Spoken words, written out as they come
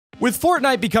With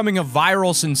Fortnite becoming a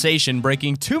viral sensation,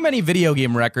 breaking too many video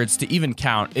game records to even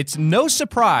count, it's no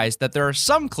surprise that there are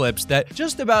some clips that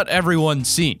just about everyone's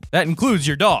seen. That includes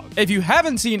your dog. If you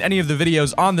haven't seen any of the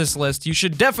videos on this list, you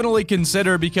should definitely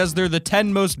consider because they're the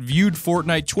 10 most viewed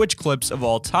Fortnite Twitch clips of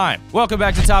all time. Welcome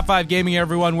back to Top 5 Gaming,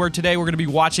 everyone, where today we're going to be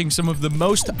watching some of the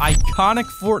most iconic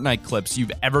Fortnite clips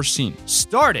you've ever seen.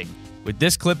 Starting with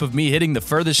this clip of me hitting the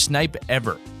furthest snipe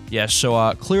ever. Yes,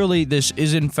 so clearly this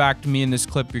is in fact me in this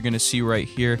clip you're gonna see right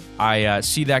here. I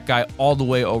see that guy all the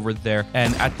way over there,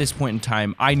 and at this point in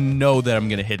time, I know that I'm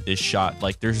gonna hit this shot.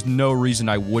 Like, there's no reason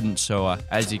I wouldn't, so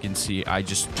as you can see, I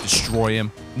just destroy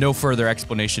him. No further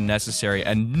explanation necessary,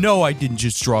 and no, I didn't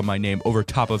just draw my name over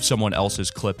top of someone else's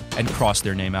clip and cross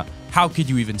their name out. How could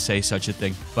you even say such a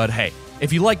thing? But hey,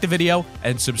 if you like the video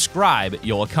and subscribe,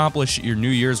 you'll accomplish your New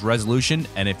Year's resolution,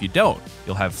 and if you don't,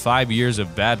 you'll have 5 years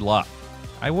of bad luck.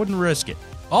 I wouldn't risk it.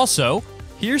 Also,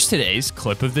 here's today's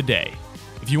clip of the day.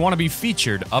 If you want to be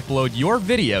featured, upload your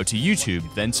video to YouTube,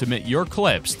 then submit your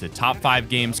clips to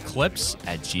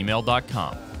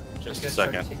top5gamesclips@gmail.com. Just a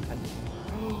second.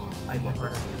 I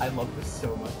love this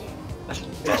so much.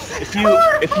 If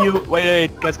you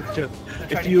wait, guys,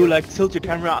 if you like tilt your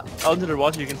camera onto the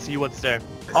water, you can see what's there.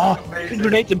 Oh, you can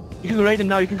grenade them. You can grenade them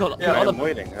now. You can go. Yeah, I'm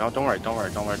waiting. Oh, don't worry.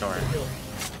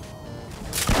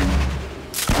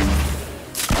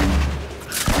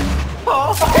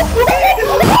 Oh,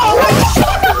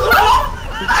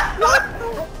 what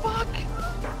the fuck?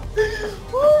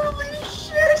 Holy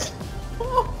shit!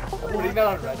 Putting that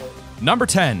on Reddit. Number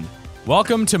 10.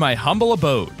 Welcome to my humble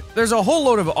abode. There's a whole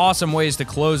load of awesome ways to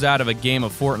close out of a game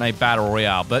of Fortnite Battle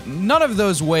Royale, but none of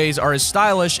those ways are as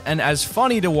stylish and as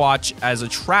funny to watch as a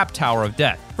trap tower of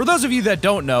death. For those of you that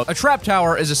don't know, a trap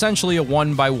tower is essentially a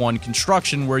one-by-one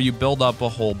construction where you build up a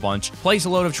whole bunch, place a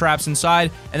load of traps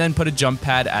inside, and then put a jump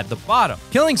pad at the bottom.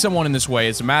 Killing someone in this way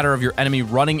is a matter of your enemy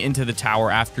running into the tower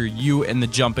after you and the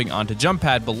jumping onto jump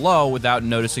pad below without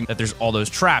noticing that there's all those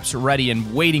traps ready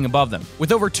and waiting above them.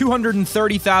 With over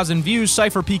 230,000 views,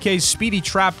 Cypher PK's speedy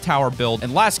trap tower build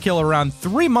and last kill around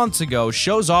 3 months ago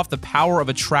shows off the power of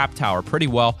a trap tower pretty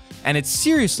well, and it's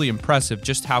seriously impressive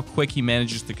just how quick he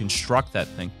manages to construct that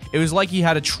thing. It was like he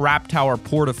had a trap tower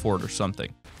porta-fort or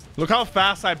something. Look how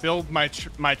fast I build my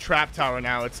trap tower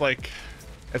now. It's like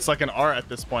an art at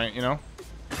this point, you know?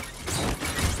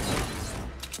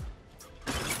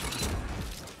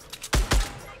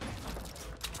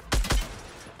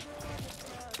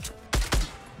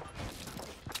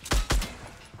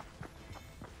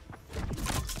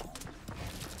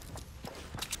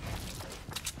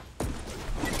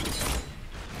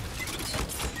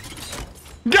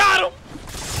 Got him!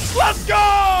 Let's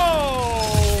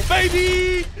go,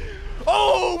 baby!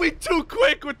 Oh, we too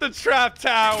quick with the trap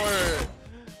tower.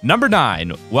 Number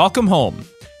 9. Welcome home.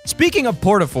 Speaking of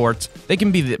porta-forts, they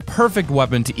can be the perfect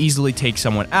weapon to easily take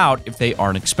someone out if they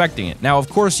aren't expecting it. Now, of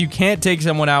course, you can't take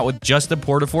someone out with just a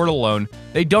porta-fort alone.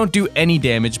 They don't do any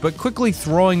damage, but quickly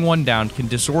throwing one down can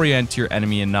disorient your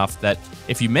enemy enough that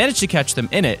if you manage to catch them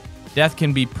in it, death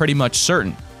can be pretty much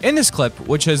certain. In this clip,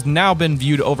 which has now been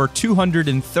viewed over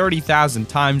 230,000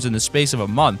 times in the space of a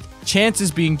month, Chance is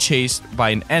being chased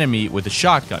by an enemy with a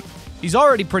shotgun. He's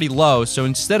already pretty low, so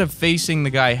instead of facing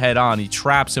the guy head on, he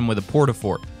traps him with a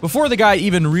porta-fort. Before the guy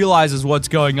even realizes what's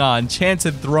going on, Chance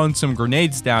had thrown some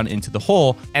grenades down into the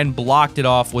hole and blocked it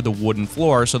off with a wooden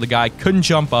floor so the guy couldn't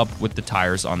jump up with the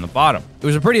tires on the bottom. It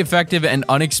was a pretty effective and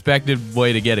unexpected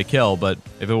way to get a kill, but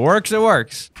if it works, it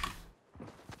works.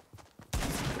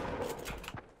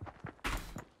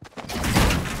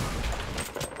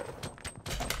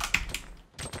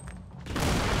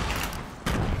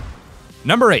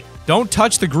 Number 8. Don't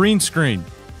touch the green screen.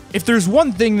 If there's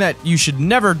one thing that you should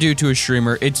never do to a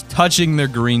streamer, it's touching their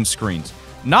green screens.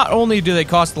 Not only do they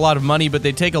cost a lot of money, but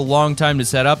they take a long time to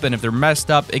set up, and if they're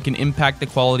messed up, it can impact the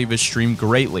quality of a stream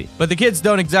greatly. But the kids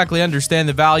don't exactly understand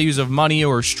the values of money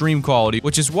or stream quality,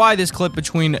 which is why this clip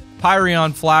between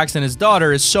Pyrion Flax and his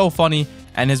daughter is so funny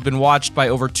and has been watched by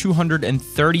over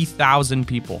 230,000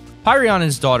 people. Pyrion and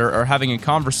his daughter are having a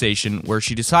conversation where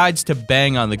she decides to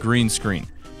bang on the green screen,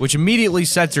 which immediately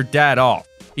sets her dad off.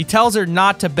 He tells her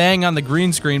not to bang on the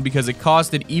green screen because it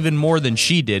costed even more than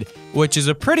she did, which is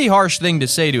a pretty harsh thing to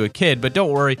say to a kid, but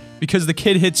don't worry, because the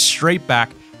kid hits straight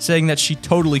back, saying that she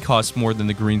totally costs more than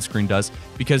the green screen does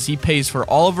because he pays for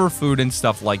all of her food and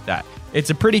stuff like that.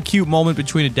 It's a pretty cute moment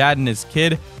between a dad and his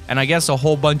kid, and I guess a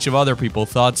whole bunch of other people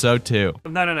thought so too.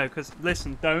 No, because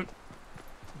listen, don't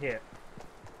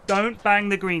bang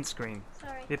the green screen.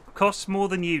 Sorry. It costs more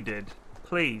than you did.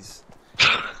 Please. It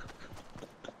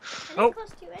didn't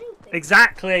cost you anything.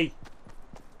 Exactly.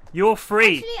 You're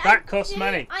free. Actually, that costs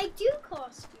money. I do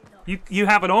cost you though. You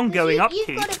have an ongoing upkeep.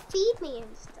 You've got to feed me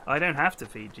and stuff. I don't have to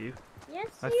feed you. Yes,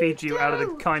 I feed you out of the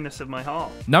do. kindness of my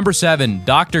heart. Number 7,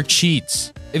 Dr.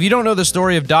 Cheats. If you don't know the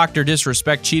story of Dr.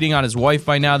 Disrespect cheating on his wife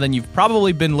by now, then you've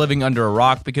probably been living under a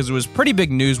rock because it was pretty big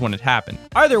news when it happened.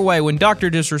 Either way, when Dr.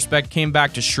 Disrespect came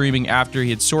back to streaming after he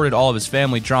had sorted all of his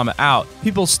family drama out,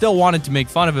 people still wanted to make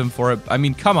fun of him for it. I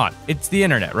mean, come on. It's the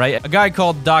internet, right? A guy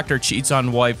called Dr. Cheats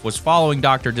on Wife was following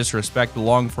Dr. Disrespect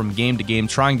along from game to game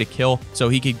trying to kill so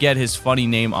he could get his funny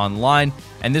name online.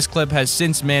 And this clip has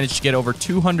since managed to get over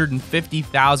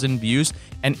 250,000 views,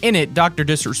 and in it, Dr.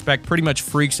 Disrespect pretty much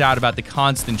freaks out about the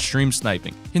constant stream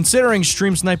sniping. Considering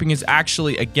stream sniping is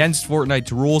actually against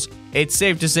Fortnite's rules, it's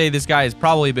safe to say this guy has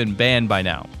probably been banned by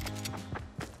now.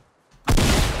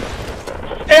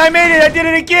 Hey, I made it! I did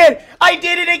it again! I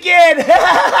did it again!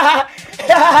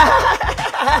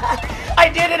 I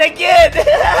did it again!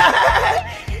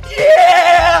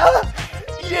 Yeah!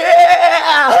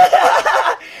 Yeah!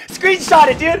 Screenshot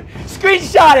it, dude!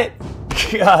 Screenshot it!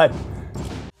 God.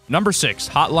 Number 6,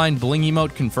 Hotline Bling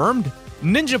emote confirmed?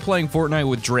 Ninja playing Fortnite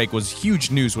with Drake was huge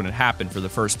news when it happened for the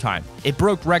first time. It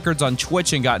broke records on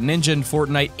Twitch and got Ninja and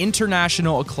Fortnite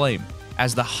international acclaim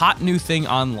as the hot new thing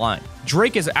online.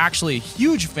 Drake is actually a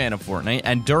huge fan of Fortnite,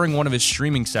 and during one of his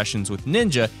streaming sessions with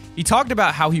Ninja, he talked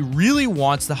about how he really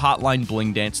wants the Hotline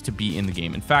Bling dance to be in the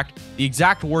game. In fact, the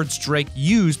exact words Drake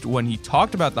used when he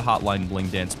talked about the Hotline Bling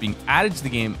dance being added to the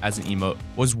game as an emote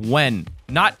was when.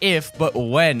 Not if, but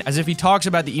when, as if he talks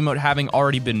about the emote having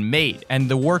already been made, and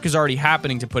the work is already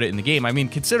happening to put it in the game. I mean,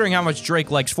 considering how much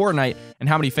Drake likes Fortnite and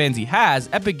how many fans he has,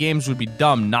 Epic Games would be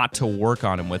dumb not to work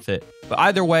on him with it. But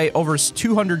either way, over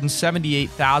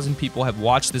 278,000 people have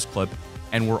watched this clip,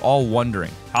 and we're all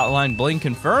wondering, Hotline Bling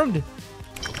confirmed?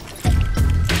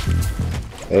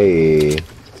 Hey.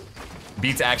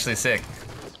 Beat's actually sick.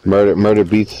 Murder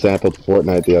Beats sampled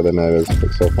Fortnite the other night. It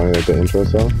was so funny with the intro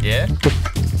song. Yeah?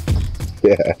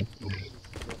 Yeah.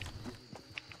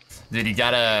 Dude, you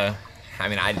gotta... I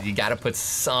mean, you gotta put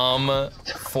some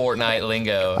Fortnite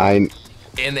lingo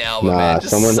in the album, man.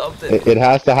 Just something. It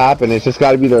has to happen. It's just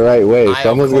gotta be the right way.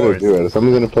 Someone's gonna do it.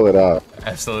 Someone's gonna pull it out.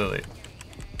 Absolutely.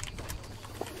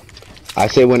 I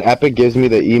say when Epic gives me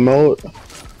the emote,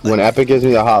 when Epic gives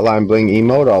me the Hotline Bling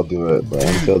emote, I'll do it. But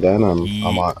until then, I'm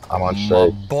on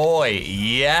strike. My boy,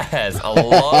 yes, I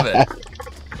love it.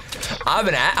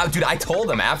 Dude, I told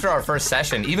them after our first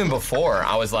session, even before,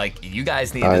 I was like, you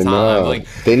guys need this on. Like,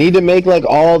 they need to make like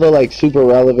all the like super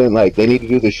relevant, like they need to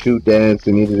do the shoot dance,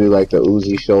 they need to do like the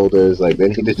Uzi shoulders, like they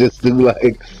need to just do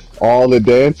like all the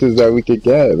dances that we could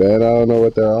get, man. I don't know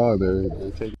what they're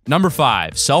on. Number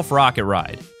 5, Self-Rocket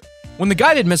Ride. When the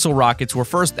guided missile rockets were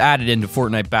first added into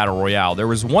Fortnite Battle Royale, there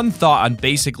was one thought on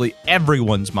basically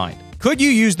everyone's mind. Could you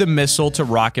use the missile to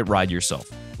rocket ride yourself?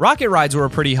 Rocket rides were a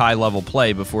pretty high-level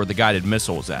play before the guided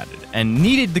missile was added, and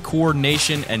needed the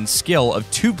coordination and skill of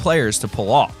 2 players to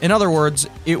pull off. In other words,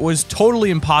 it was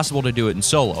totally impossible to do it in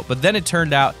solo, but then it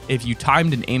turned out if you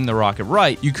timed and aimed the rocket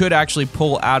right, you could actually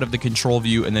pull out of the control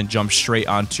view and then jump straight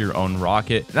onto your own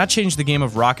rocket. And that changed the game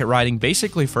of rocket riding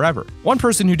basically forever. One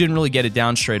person who didn't really get it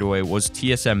down straight away was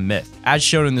TSM Myth, as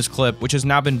shown in this clip, which has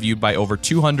now been viewed by over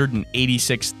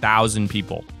 286,000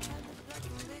 people.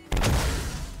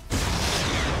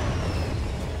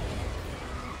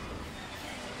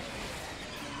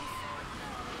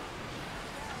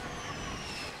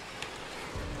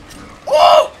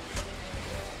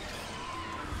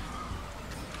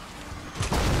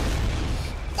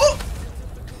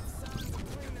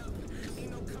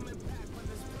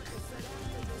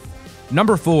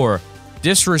 Number 4,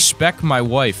 Disrespect My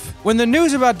Wife. When the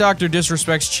news about Dr.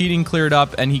 Disrespect's cheating cleared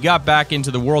up and he got back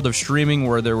into the world of streaming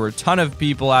where there were a ton of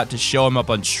people out to show him up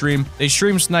on stream, they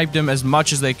stream sniped him as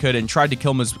much as they could and tried to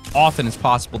kill him as often as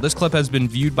possible. This clip has been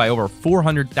viewed by over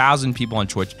 400,000 people on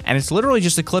Twitch, and it's literally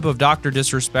just a clip of Dr.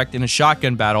 Disrespect in a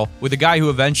shotgun battle with a guy who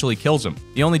eventually kills him.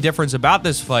 The only difference about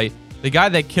this fight, the guy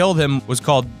that killed him was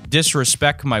called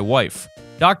Disrespect My Wife.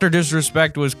 Dr.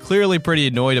 Disrespect was clearly pretty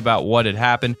annoyed about what had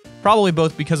happened, probably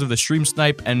both because of the stream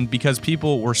snipe and because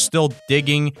people were still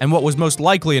digging and what was most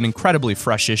likely an incredibly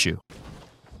fresh issue.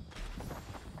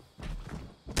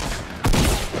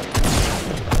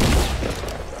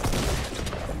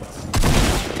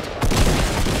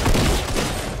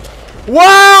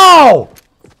 Wow!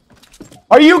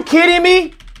 Are you kidding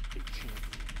me?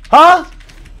 Huh?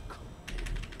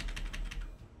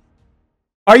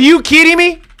 Are you kidding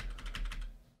me?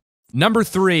 Number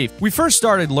 3, we first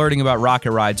started learning about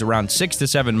rocket rides around 6 to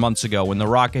 7 months ago when the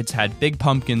rockets had big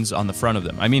pumpkins on the front of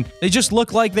them. I mean, they just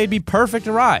looked like they'd be perfect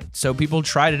to ride, so people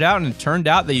tried it out and it turned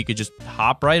out that you could just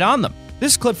hop right on them.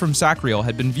 This clip from Sacriel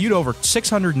had been viewed over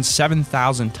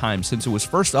 607,000 times since it was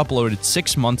first uploaded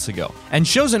 6 months ago, and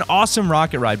shows an awesome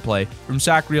rocket ride play from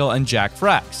Sacriel and Jack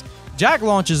Frax. Jack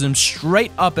launches him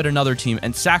straight up at another team,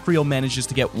 and Sacriel manages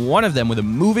to get one of them with a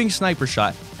moving sniper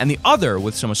shot and the other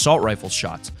with some assault rifle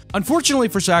shots. Unfortunately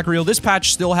for Sacriel, this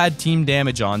patch still had team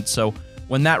damage on, so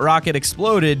when that rocket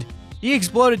exploded, he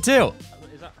exploded too.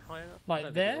 Is that high enough?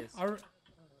 Like there?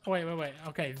 Wait.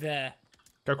 Okay, there.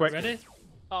 Go quick. Ready?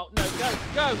 Oh, no,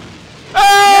 go!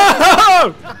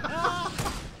 Oh!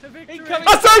 Incoming!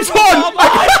 A third one!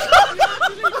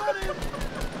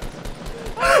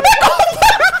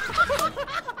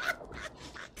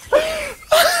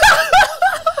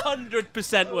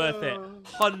 100% worth it.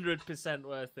 100%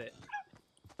 worth it.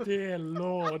 Dear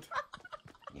Lord.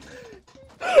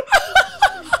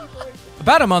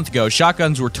 About a month ago,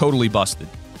 shotguns were totally busted.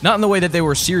 Not in the way that they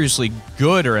were seriously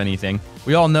good or anything.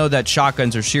 We all know that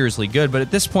shotguns are seriously good, but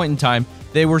at this point in time,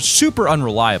 they were super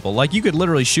unreliable. Like, you could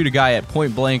literally shoot a guy at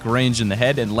point-blank range in the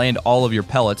head and land all of your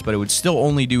pellets, but it would still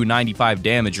only do 95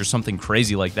 damage or something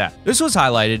crazy like that. This was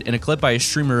highlighted in a clip by a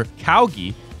streamer,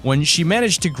 Cowgie, when she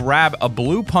managed to grab a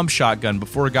blue pump shotgun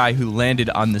before a guy who landed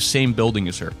on the same building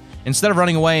as her. Instead of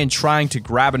running away and trying to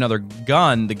grab another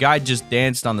gun, the guy just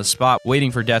danced on the spot,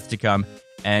 waiting for death to come,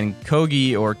 and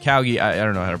Cowgie, I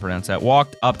don't know how to pronounce that,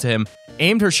 walked up to him,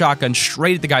 aimed her shotgun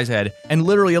straight at the guy's head, and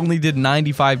literally only did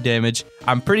 95 damage.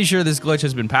 I'm pretty sure this glitch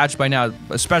has been patched by now,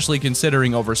 especially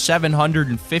considering over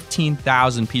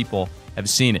 715,000 people have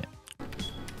seen it.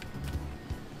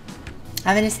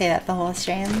 I'm gonna say that the whole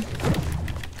stream.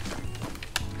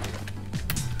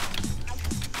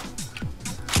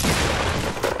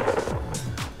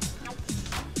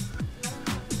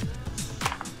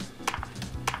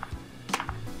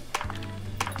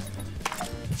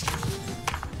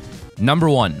 Number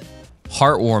 1.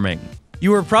 Heartwarming.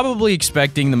 You were probably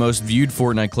expecting the most viewed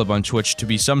Fortnite clip on Twitch to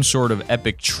be some sort of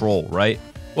epic troll, right?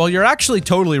 Well, you're actually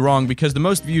totally wrong, because the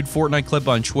most viewed Fortnite clip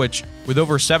on Twitch, with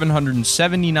over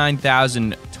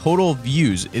 779,000 total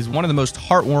views, is one of the most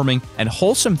heartwarming and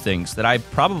wholesome things that I've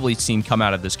probably seen come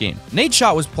out of this game.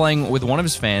 Nadeshot was playing with one of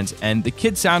his fans, and the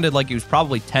kid sounded like he was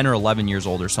probably 10 or 11 years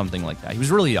old or something like that. He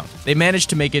was really young. They managed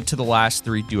to make it to the last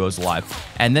 3 duos alive,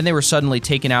 and then they were suddenly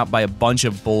taken out by a bunch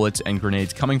of bullets and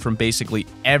grenades coming from basically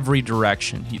every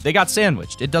direction. They got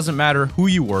sandwiched. It doesn't matter who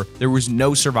you were, there was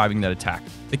no surviving that attack.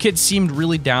 The kid seemed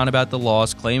really down about the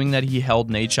loss, claiming that he held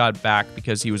Nadeshot back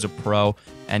because he was a pro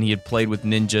and he had played with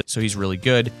Ninja, so he's really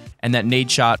good, and that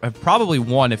Nadeshot had probably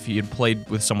won if he had played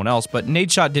with someone else, but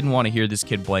Nadeshot didn't want to hear this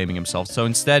kid blaming himself, so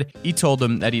instead, he told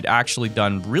him that he'd actually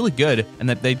done really good and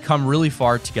that they'd come really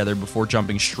far together before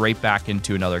jumping straight back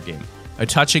into another game. A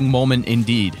touching moment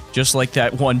indeed, just like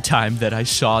that one time that I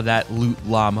saw that loot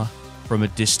llama from a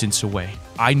distance away.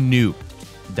 I knew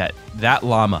that that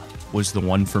llama was the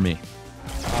one for me.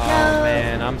 Oh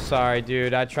man, I'm sorry,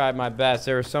 dude. I tried my best.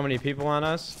 There were so many people on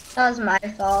us. That was my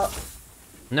fault.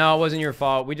 No, it wasn't your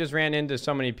fault. We just ran into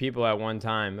so many people at one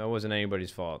time. That wasn't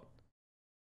anybody's fault.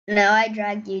 No, I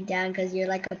dragged you down because you're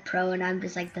like a pro and I'm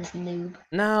just like this noob.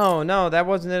 No, that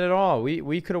wasn't it at all.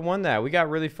 We could have won that. We got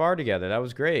really far together. That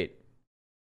was great.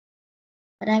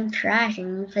 But I'm trash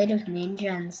and we played with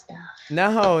Ninja and stuff.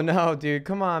 No, dude.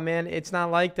 Come on, man. It's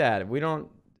not like that.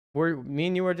 Me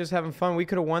and you were just having fun. We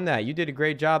could have won that. You did a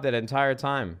great job that entire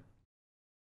time.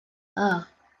 Oh.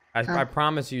 I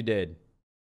promise you did.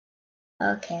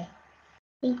 Okay.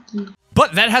 Thank you.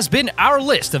 But that has been our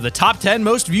list of the top 10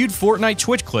 most viewed Fortnite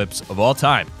Twitch clips of all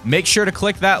time. Make sure to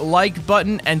click that like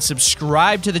button and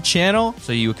subscribe to the channel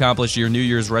so you accomplish your New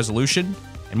Year's resolution,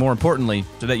 and more importantly,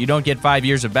 so that you don't get 5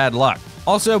 years of bad luck.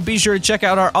 Also, be sure to check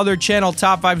out our other channel,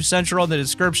 Top 5 Central, in the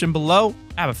description below.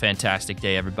 Have a fantastic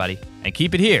day, everybody, and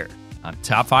keep it here on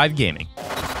Top 5 Gaming.